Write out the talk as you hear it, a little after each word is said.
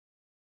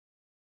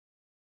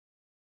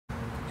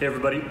Hey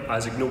everybody,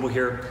 Isaac Noble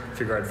here.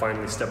 Figure I'd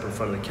finally step in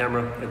front of the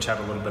camera and chat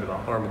a little bit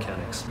about arm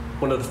mechanics.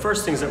 One of the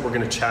first things that we're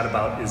going to chat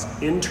about is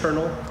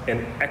internal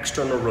and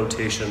external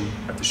rotation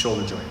at the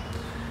shoulder joint.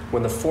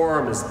 When the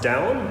forearm is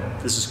down,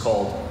 this is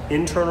called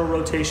internal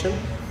rotation.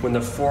 When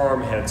the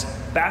forearm heads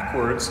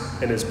backwards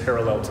and is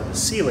parallel to the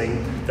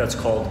ceiling, that's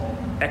called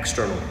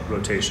external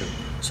rotation.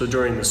 So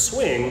during the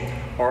swing,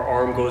 our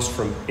arm goes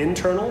from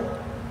internal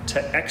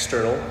to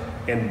external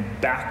and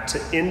back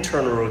to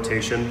internal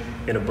rotation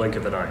in a blink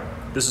of an eye.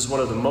 This is one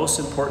of the most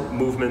important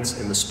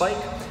movements in the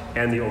spike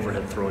and the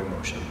overhead throwing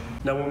motion.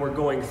 Now when we're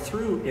going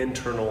through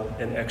internal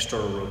and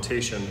external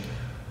rotation,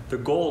 the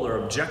goal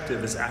or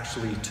objective is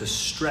actually to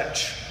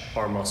stretch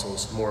our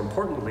muscles, more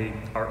importantly,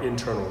 our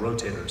internal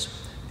rotators.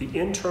 The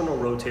internal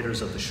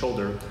rotators of the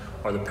shoulder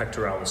are the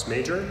pectoralis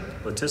major,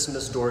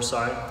 latissimus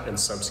dorsi, and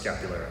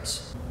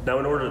subscapularis. Now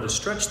in order to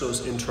stretch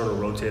those internal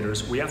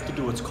rotators, we have to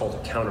do what's called a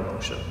counter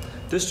motion.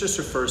 This just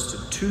refers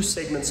to two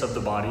segments of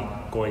the body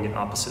going in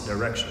opposite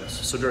directions.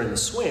 So during the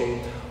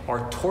swing,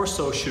 our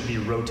torso should be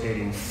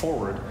rotating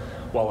forward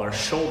while our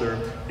shoulder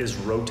is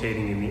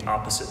rotating in the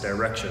opposite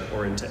direction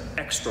or into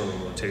external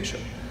rotation.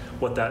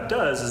 What that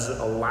does is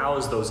it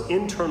allows those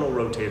internal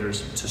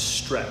rotators to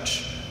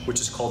stretch,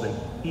 which is called an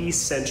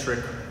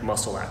eccentric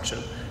muscle action.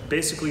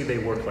 Basically, they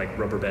work like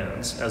rubber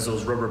bands. As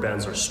those rubber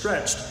bands are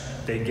stretched,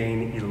 they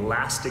gain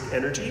elastic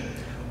energy,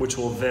 which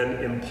will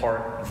then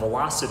impart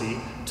velocity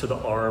to the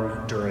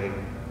arm during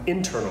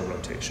internal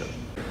rotation.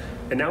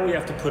 And now we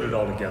have to put it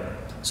all together.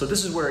 So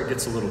this is where it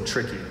gets a little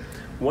tricky.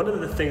 One of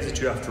the things that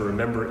you have to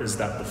remember is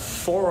that the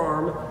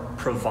forearm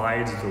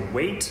provides the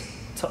weight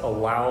to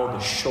allow the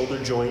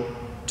shoulder joint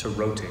to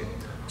rotate.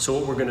 So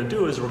what we're gonna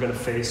do is we're gonna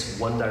face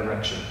one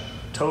direction.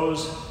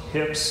 Toes,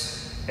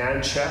 hips,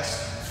 and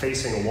chest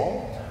facing a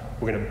wall.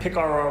 We're gonna pick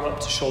our arm up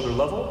to shoulder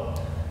level.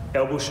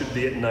 Elbow should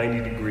be at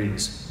 90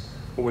 degrees.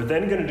 What we're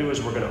then gonna do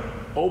is we're gonna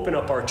open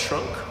up our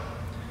trunk,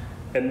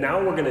 and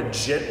now we're gonna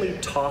gently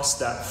toss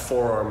that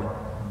forearm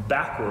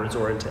backwards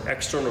or into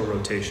external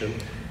rotation.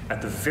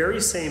 At the very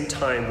same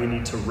time, we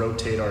need to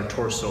rotate our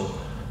torso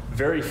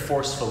very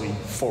forcefully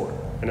forward,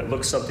 and it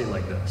looks something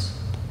like this.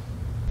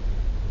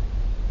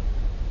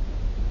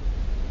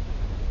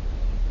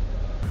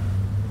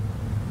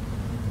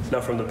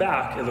 Now from the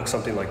back, it looks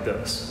something like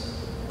this.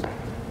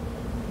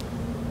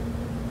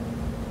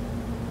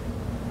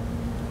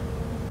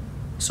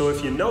 So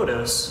if you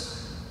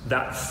notice,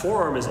 that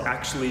forearm is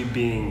actually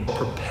being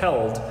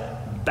propelled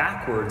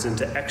backwards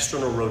into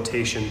external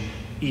rotation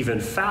even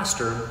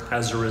faster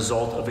as a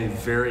result of a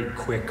very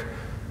quick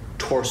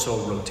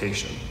torso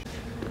rotation.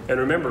 And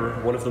remember,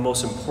 one of the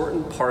most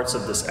important parts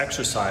of this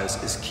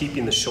exercise is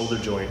keeping the shoulder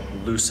joint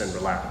loose and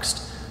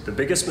relaxed. The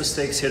biggest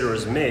mistakes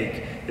hitters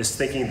make is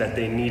thinking that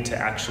they need to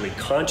actually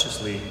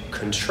consciously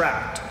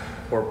contract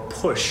or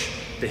push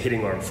the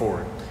hitting arm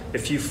forward.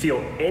 If you feel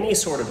any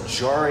sort of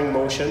jarring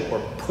motion or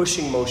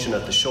pushing motion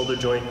at the shoulder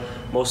joint,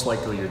 most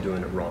likely you're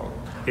doing it wrong.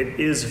 It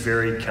is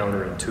very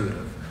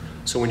counterintuitive.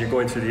 So when you're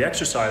going through the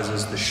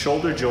exercises, the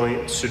shoulder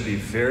joint should be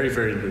very,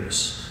 very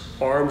loose.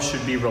 Arms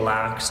should be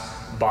relaxed,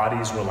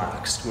 body's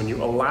relaxed. When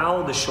you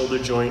allow the shoulder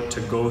joint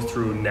to go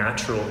through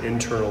natural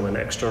internal and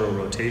external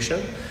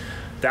rotation,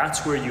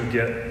 that's where you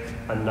get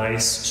a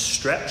nice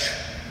stretch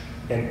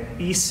and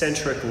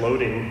eccentric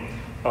loading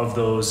of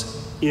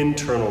those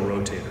internal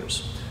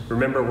rotators.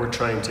 Remember, we're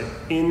trying to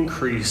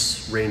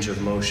increase range of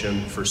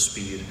motion for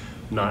speed,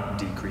 not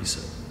decrease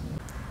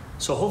it.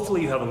 So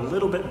hopefully you have a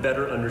little bit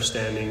better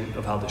understanding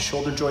of how the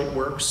shoulder joint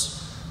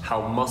works,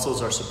 how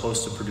muscles are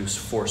supposed to produce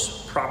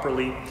force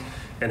properly,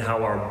 and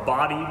how our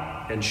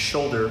body and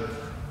shoulder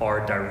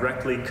are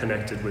directly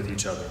connected with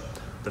each other.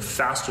 The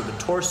faster the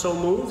torso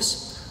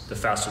moves, the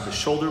faster the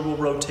shoulder will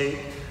rotate,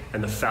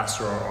 and the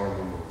faster our arm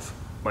will move.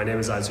 My name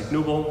is Isaac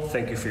Noble.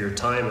 Thank you for your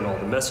time and all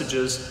the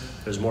messages.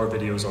 There's more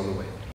videos on the way.